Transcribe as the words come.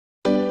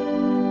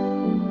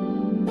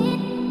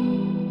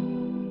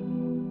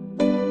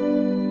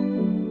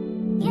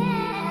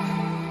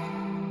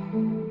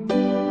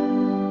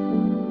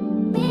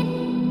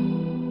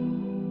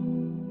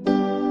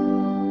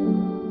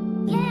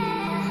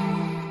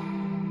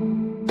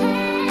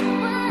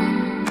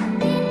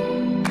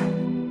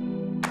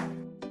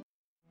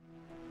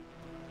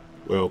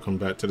Welcome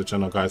back to the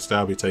channel, guys. Today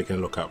I'll be taking a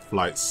look at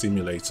Flight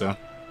Simulator.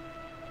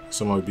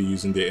 So I'll be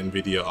using the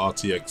NVIDIA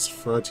RTX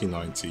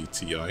 3090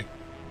 Ti.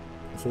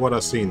 For what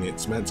I've seen,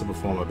 it's meant to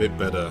perform a bit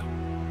better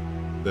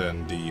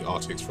than the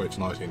RTX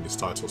 3090 in this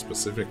title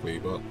specifically,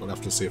 but we'll have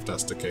to see if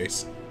that's the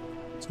case.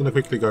 Just going to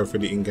quickly go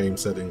through the in-game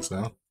settings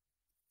now.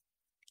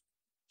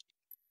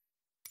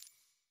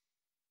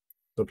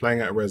 So playing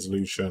at a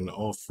resolution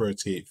of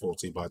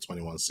 3840 by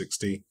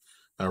 2160.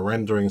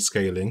 Rendering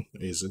scaling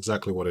is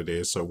exactly what it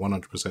is, so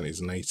 100%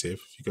 is native.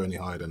 If you go any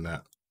higher than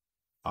that,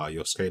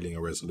 you're scaling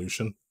a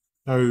resolution.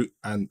 No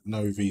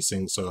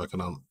VSync, so I can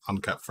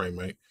uncap frame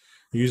rate.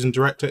 You're using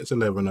DirectX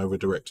 11 over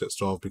DirectX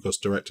 12 because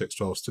DirectX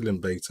 12 is still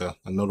in beta,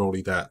 and not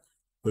only that,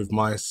 with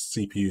my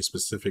CPU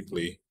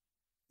specifically,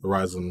 the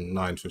Ryzen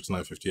 9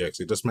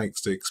 5950X, it just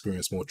makes the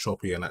experience more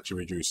choppy and actually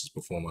reduces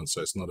performance,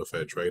 so it's not a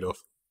fair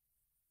trade-off.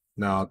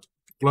 Now,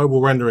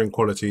 global rendering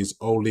quality is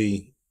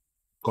only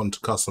gone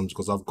to customs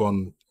because I've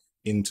gone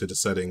into the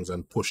settings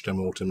and pushed them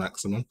all to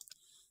maximum.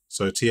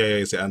 So TAA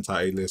is the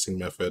anti-aliasing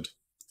method.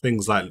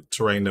 Things like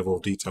terrain level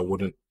of detail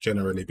wouldn't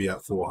generally be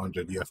at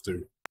 400. You have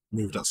to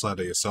move that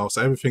slider yourself.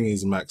 So everything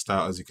is maxed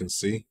out, as you can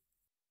see.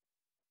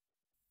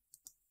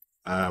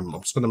 I'm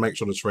just going to make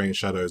sure the terrain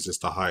shadows is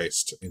the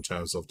highest in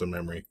terms of the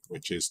memory,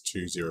 which is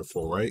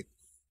 2048.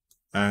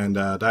 And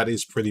that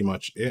is pretty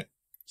much it.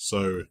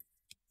 So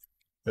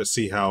let's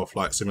see how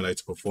Flight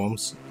Simulator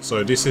performs.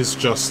 So this is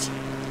just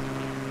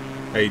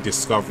a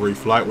discovery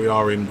flight. We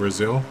are in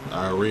Brazil,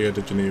 Rio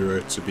de Janeiro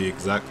to be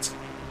exact.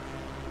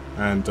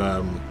 And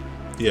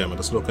yeah, man,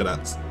 just look at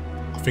that.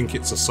 I think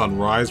it's a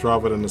sunrise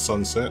rather than a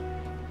sunset,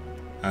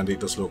 and it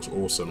just looks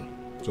awesome.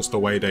 Just the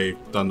way they've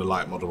done the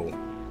light model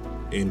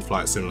in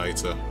Flight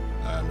Simulator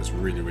is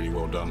really, really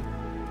well done.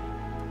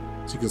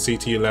 So you can see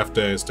to your left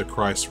there is the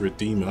Christ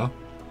Redeemer.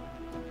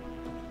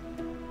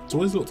 It's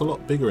always looked a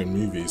lot bigger in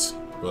movies,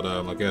 but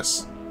I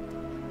guess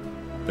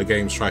the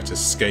games try to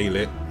scale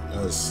it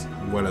as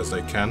well as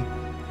they can.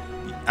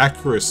 The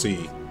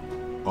accuracy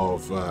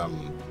of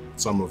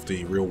some of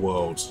the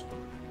real-world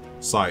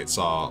sites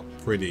are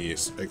pretty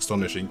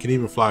astonishing. You can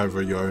even fly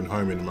over your own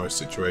home in most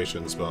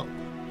situations, but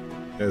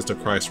there's the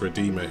Christ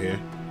Redeemer here.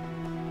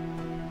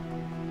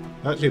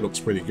 Actually looks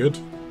pretty good.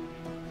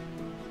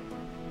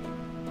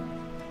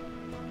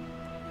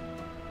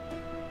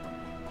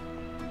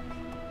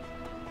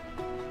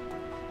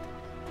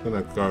 I'm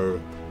gonna go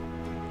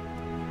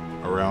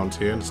around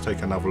here and just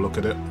take another look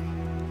at it.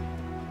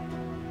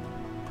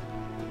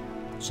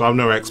 So I'm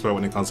no expert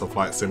when it comes to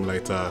Flight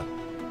Simulator.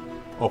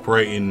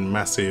 Operating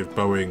massive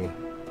Boeing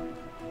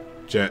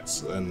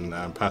jets and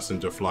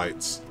passenger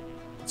flights,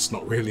 it's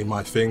not really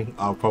my thing.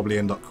 I'll probably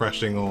end up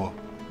crashing or,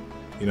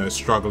 you know,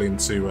 struggling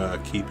to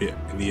keep it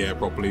in the air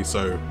properly.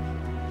 So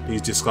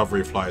these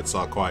discovery flights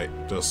are quite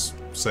just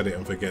set it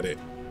and forget it.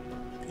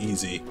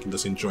 Easy, you can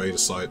just enjoy the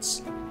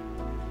sights.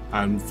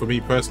 And for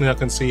me personally, I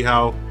can see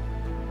how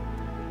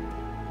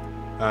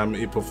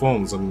it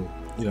performs, and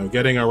you know,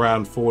 getting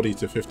around 40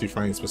 to 50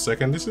 frames per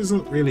second. This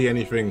isn't really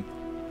anything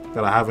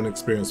that I haven't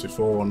experienced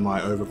before on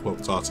my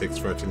overclocked RTX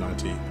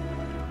 3090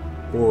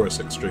 Aorus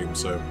Extreme.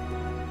 So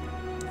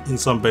in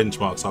some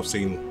benchmarks I've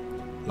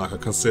seen like a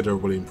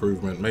considerable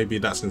improvement. Maybe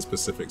that's in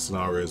specific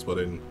scenarios, but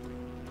in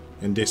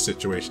this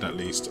situation at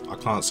least, I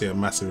can't see a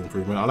massive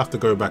improvement. I'll have to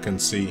go back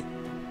and see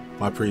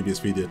my previous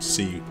video to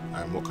see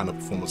what kind of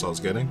performance I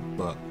was getting,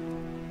 but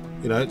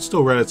you know, it's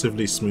still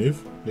relatively smooth.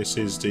 This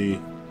is the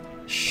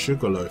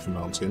Sugarloaf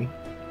Mountain.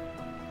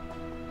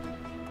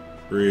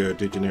 Rio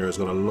de Janeiro's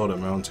got a lot of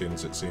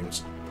mountains, it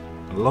seems.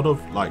 A lot of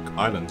like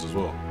islands as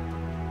well.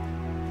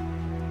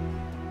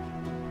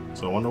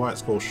 So I wonder why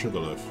it's called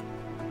Sugarloaf.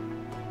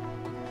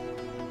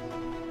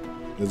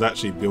 There's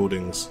actually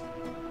buildings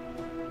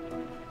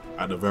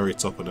at the very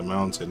top of the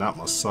mountain. That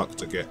must suck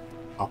to get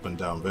up and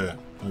down there.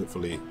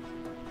 Hopefully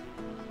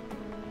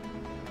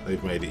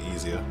they've made it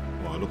easier.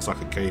 Well, it looks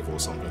like a cave or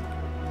something.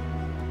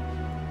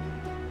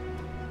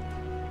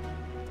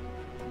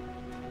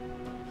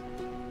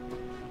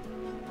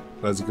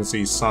 As you can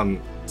see, sun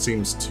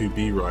seems to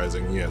be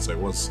rising. Yeah, so it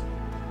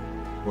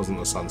wasn't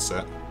a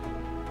sunset.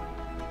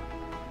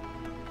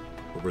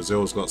 But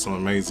Brazil's got some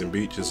amazing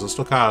beaches. Let's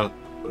look how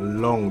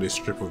long this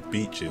strip of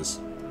beach is.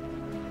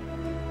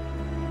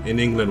 In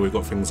England, we've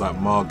got things like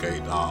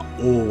Margate are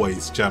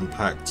always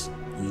jam-packed.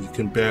 You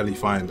can barely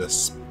find a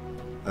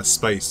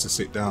space to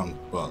sit down,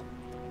 but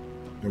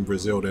in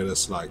Brazil, they're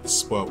just like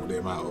spoiled with the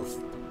amount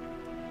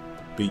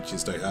of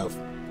beaches they have.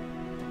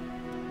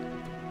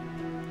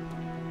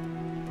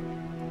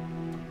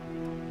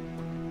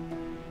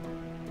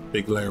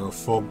 Big layer of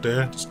fog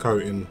there, just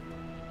coating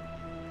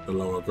the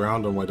lower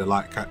ground, and where the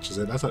light catches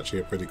it. That's actually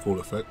a pretty cool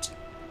effect.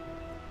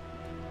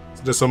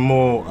 So there's some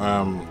more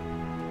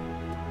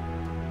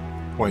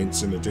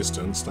points in the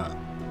distance that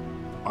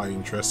are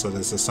interest. So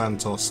there's the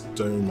Santos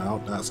Dome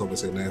out. That's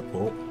obviously an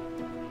airport.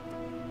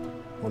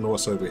 Wonder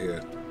what's over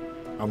here.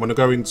 I'm going to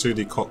go into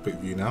the cockpit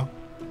view now,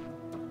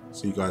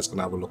 so you guys can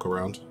have a look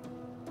around.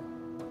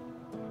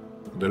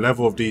 The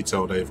level of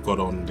detail they've got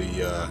on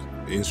the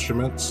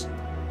instruments,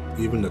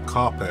 even the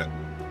carpet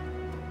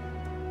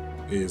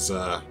is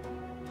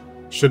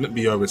shouldn't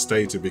be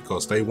overstated,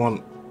 because they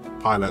want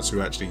pilots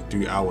who actually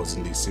do hours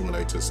in these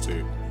simulators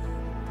to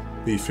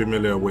be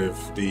familiar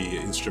with the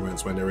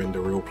instruments when they're in the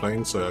real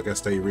plane. So I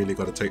guess they really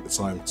got to take the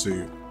time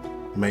to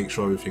make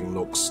sure everything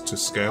looks to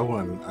scale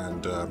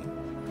and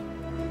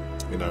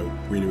you know,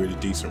 really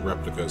decent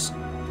replicas.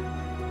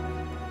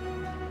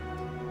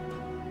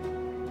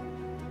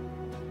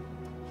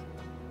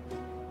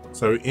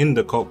 So in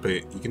the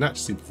cockpit, you can actually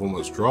see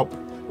performance drop,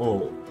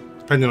 or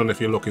depending on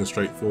if you're looking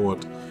straight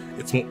forward,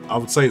 it's more, I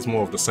would say it's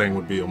more of the same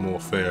would be a more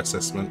fair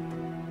assessment.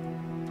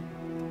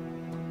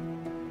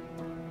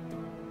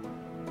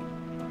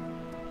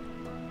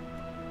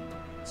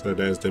 So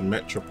there's the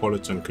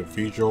Metropolitan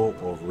Cathedral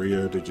of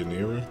Rio de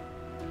Janeiro.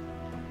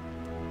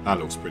 That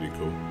looks pretty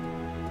cool.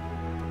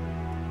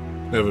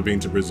 Never been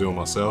to Brazil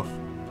myself.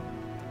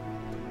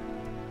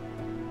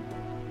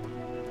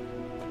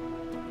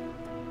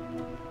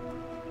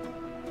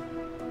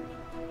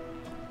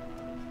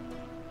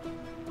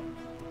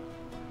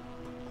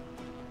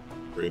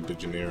 Rio de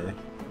Janeiro.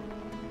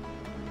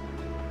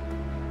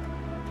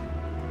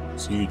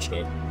 It's huge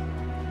though.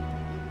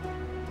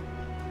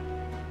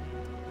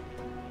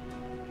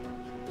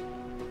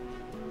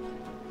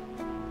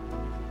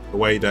 The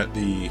way that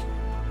they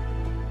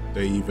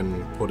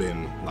even put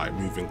in like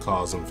moving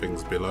cars and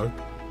things below,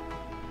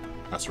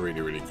 that's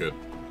really good.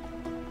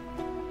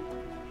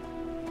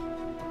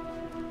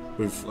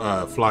 With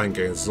flying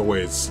games, it's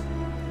always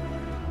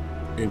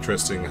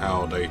interesting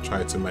how they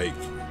try to make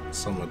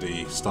some of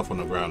the stuff on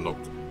the ground look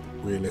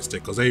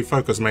realistic, because they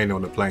focus mainly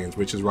on the planes,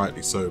 which is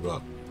rightly so,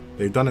 but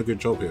they've done a good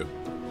job here.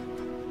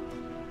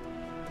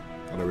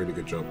 Done a really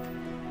good job.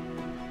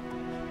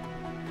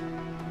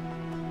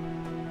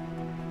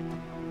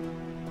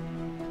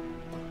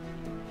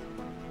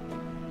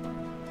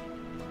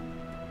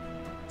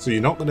 So you're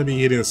not going to be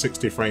hitting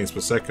 60 frames per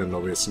second,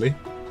 obviously.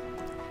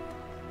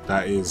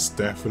 That is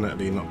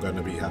definitely not going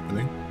to be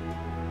happening.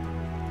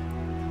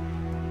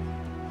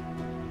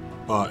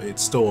 But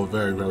it's still a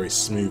very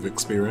smooth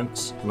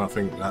experience, and I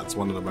think that's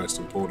one of the most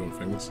important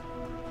things.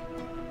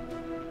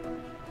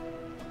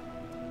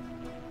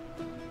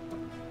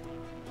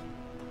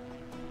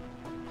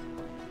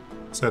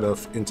 Let's head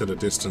off into the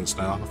distance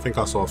now. I think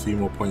I saw a few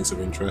more points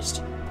of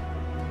interest.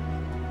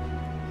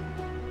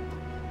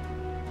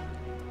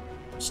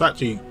 So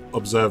actually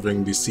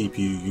observing the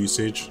CPU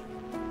usage,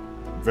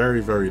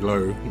 very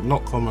low.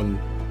 Not common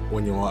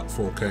when you're at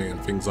 4K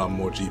and things are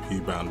more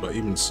GPU bound, but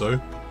even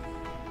so,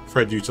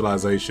 thread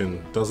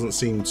utilization doesn't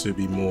seem to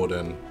be more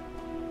than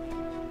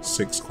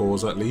 6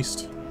 cores at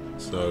least.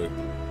 So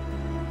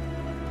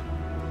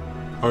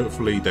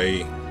hopefully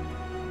they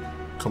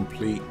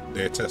complete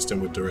their testing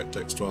with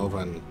DirectX 12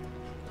 and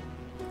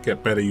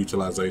get better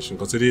utilization,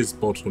 because it is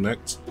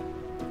bottlenecked,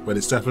 but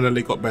it's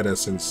definitely got better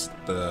since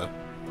the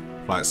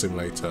Flight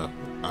Simulator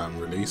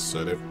release,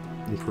 so they've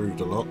improved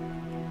a lot,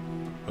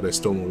 but there's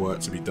still more work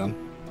to be done.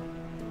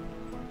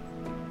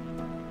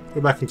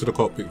 Go back into the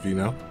cockpit view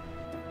now.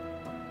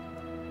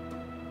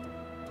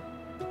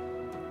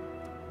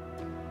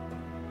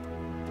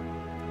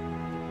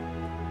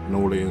 And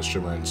all the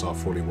instruments are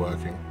fully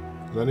working.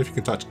 I don't know if you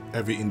can touch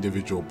every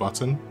individual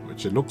button,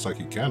 which it looks like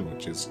you can,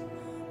 which is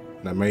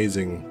an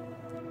amazing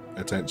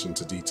attention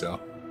to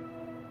detail.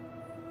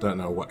 Don't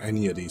know what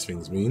any of these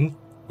things mean,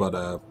 but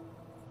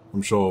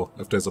I'm sure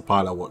if there's a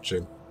pilot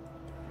watching,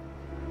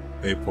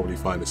 they probably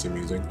find this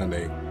amusing, and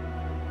they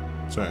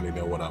certainly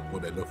know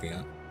what they're looking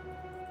at.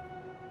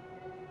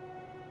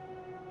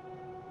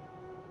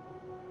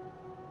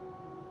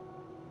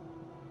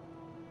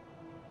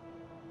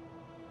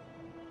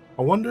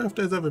 I wonder if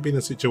there's ever been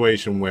a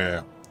situation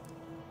where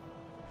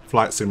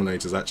flight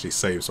simulators actually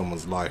save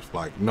someone's life,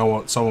 like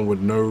someone with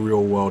no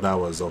real world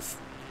hours of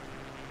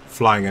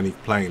flying any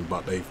plane,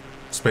 but they've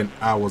spent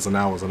hours and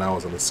hours and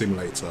hours on a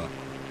simulator,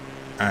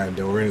 and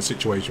they were in a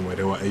situation where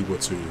they were able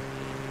to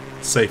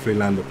safely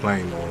land a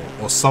plane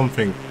or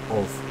something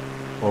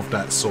of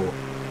that sort,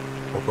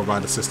 or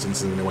provide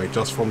assistance in a way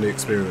just from the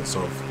experience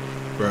of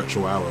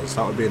virtual hours.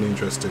 That would be an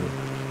interesting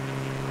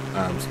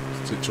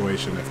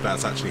situation if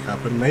that's actually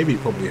happened. Maybe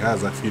it probably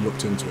has if you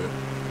looked into it.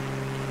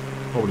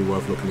 Probably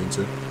worth looking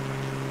into.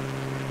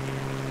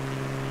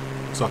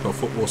 It's like a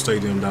football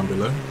stadium down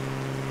below.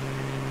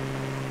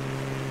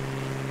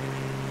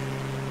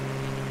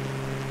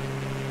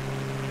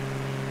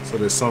 So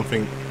there's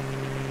something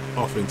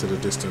off into the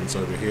distance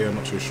over here. I'm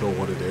not too sure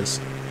what it is.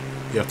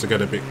 You have to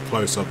get a bit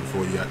closer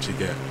before you actually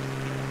get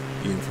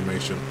the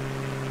information.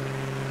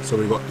 So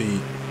we've got the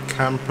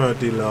Campo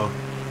de la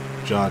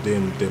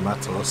Jardim de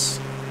Matos.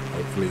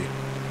 Hopefully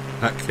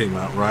that came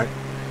out right.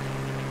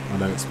 I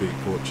don't speak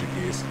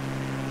Portuguese.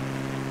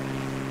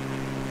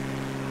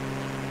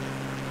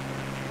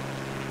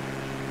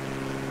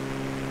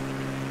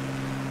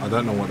 I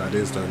don't know what that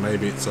is though.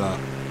 Maybe it's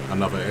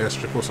another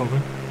airstrip or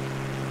something.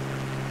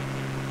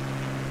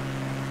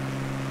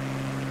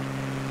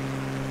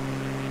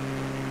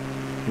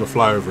 I'm gonna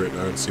fly over it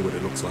though and see what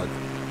it looks like.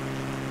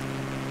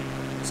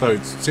 So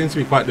it seems to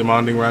be quite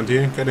demanding around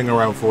here, getting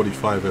around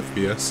 45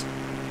 FPS.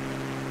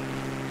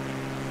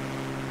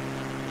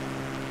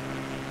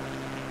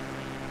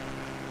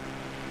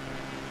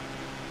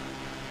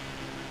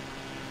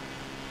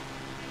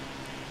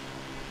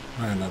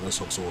 I know, this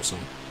looks awesome.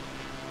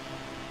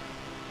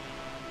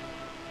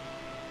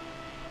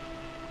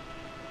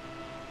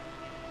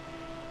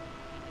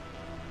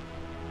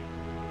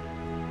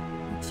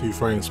 A few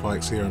frame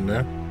spikes here and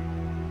there,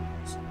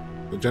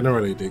 but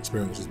generally the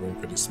experience has been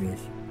pretty smooth.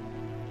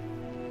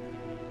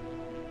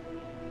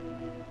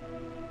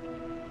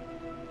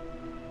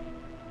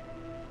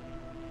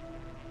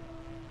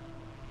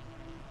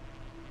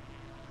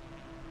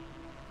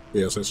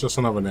 Yeah, so it's just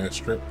another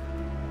airstrip.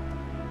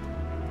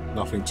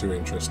 Nothing too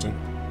interesting.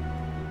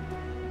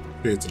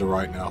 Here to the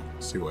right now,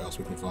 see what else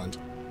we can find.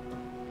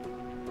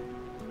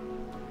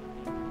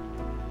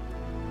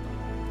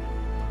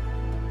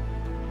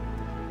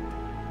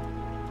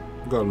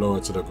 Go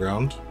lower to the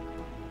ground,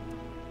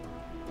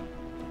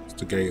 just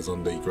to gaze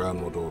on the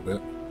ground model a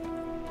bit.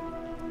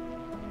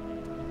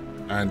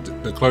 And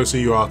the closer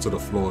you are to the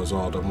floor as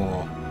well, the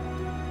more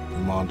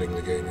demanding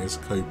the game is.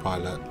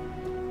 Co-pilot.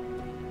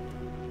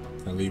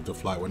 And leave the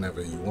flight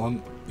whenever you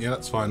want. Yeah,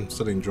 that's fine.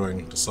 Still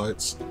enjoying the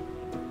sights.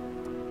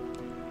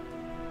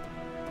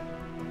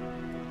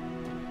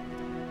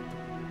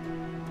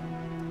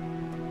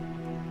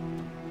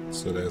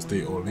 So there's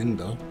the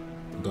Olinda.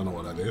 I don't know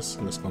what that is.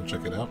 Let's go and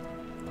check it out.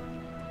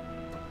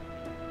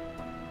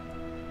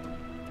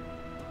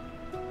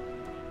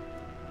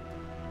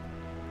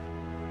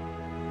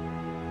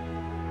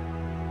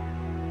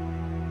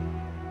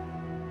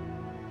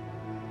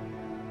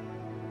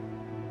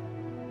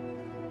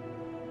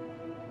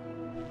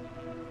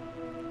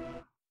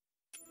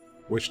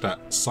 Wish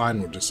that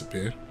sign would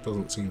disappear.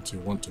 Doesn't seem to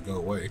want to go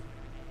away.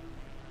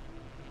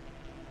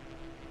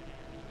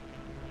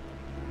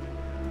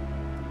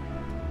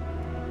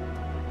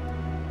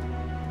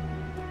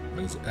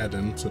 There's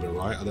Eden to the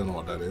right. I don't know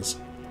what that is.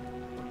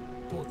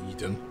 Or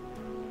Eden.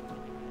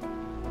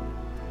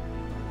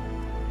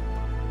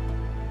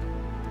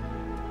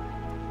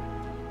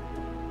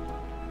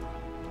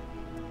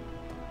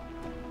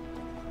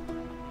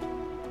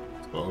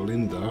 Got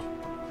Olinda.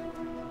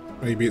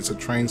 Maybe it's a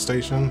train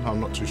station,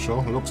 I'm not too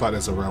sure. It looks like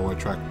there's a railway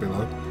track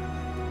below.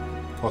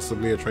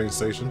 Possibly a train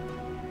station.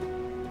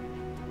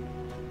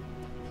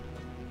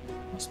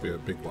 Must be a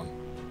big one.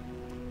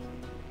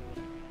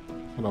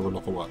 I'll have a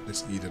look at what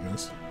this Eden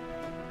is.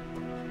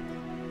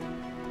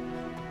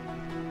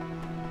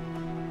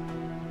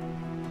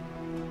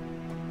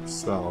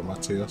 So,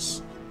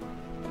 Matthias.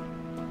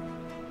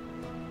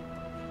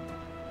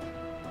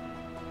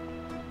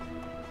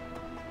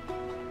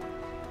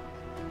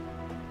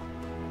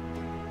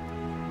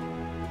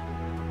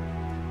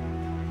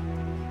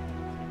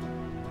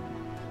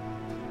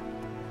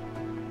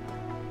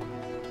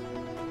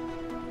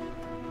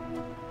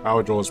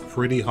 Power draw is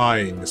pretty high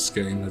in this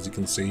game, as you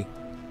can see,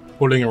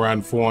 pulling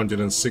around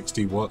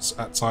 460 watts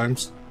at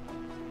times,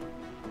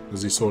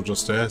 as you saw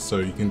just there. So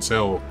you can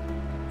tell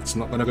it's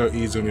not going to go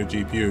easy on your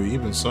GPU.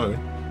 Even so,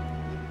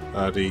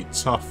 the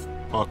tough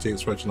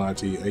RTX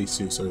 3090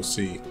 Asus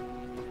OC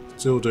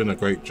still doing a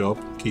great job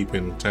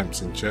keeping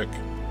temps in check.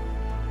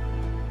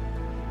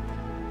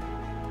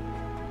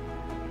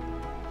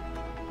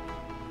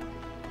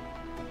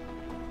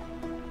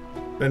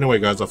 Anyway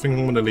guys, I think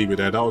I'm going to leave it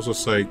there. That was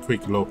just a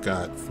quick look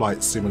at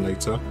Flight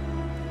Simulator.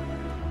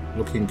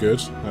 Looking good,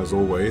 as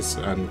always,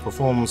 and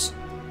performs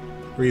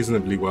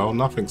reasonably well.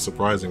 Nothing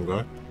surprising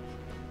though.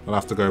 I'll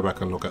have to go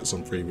back and look at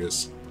some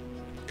previous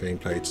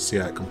gameplay to see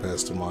how it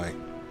compares to my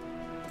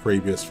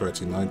previous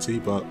 3090,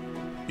 but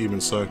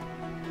even so,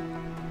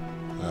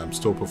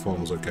 still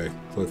performs okay.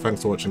 So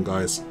thanks for watching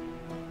guys,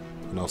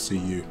 and I'll see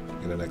you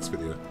in the next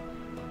video.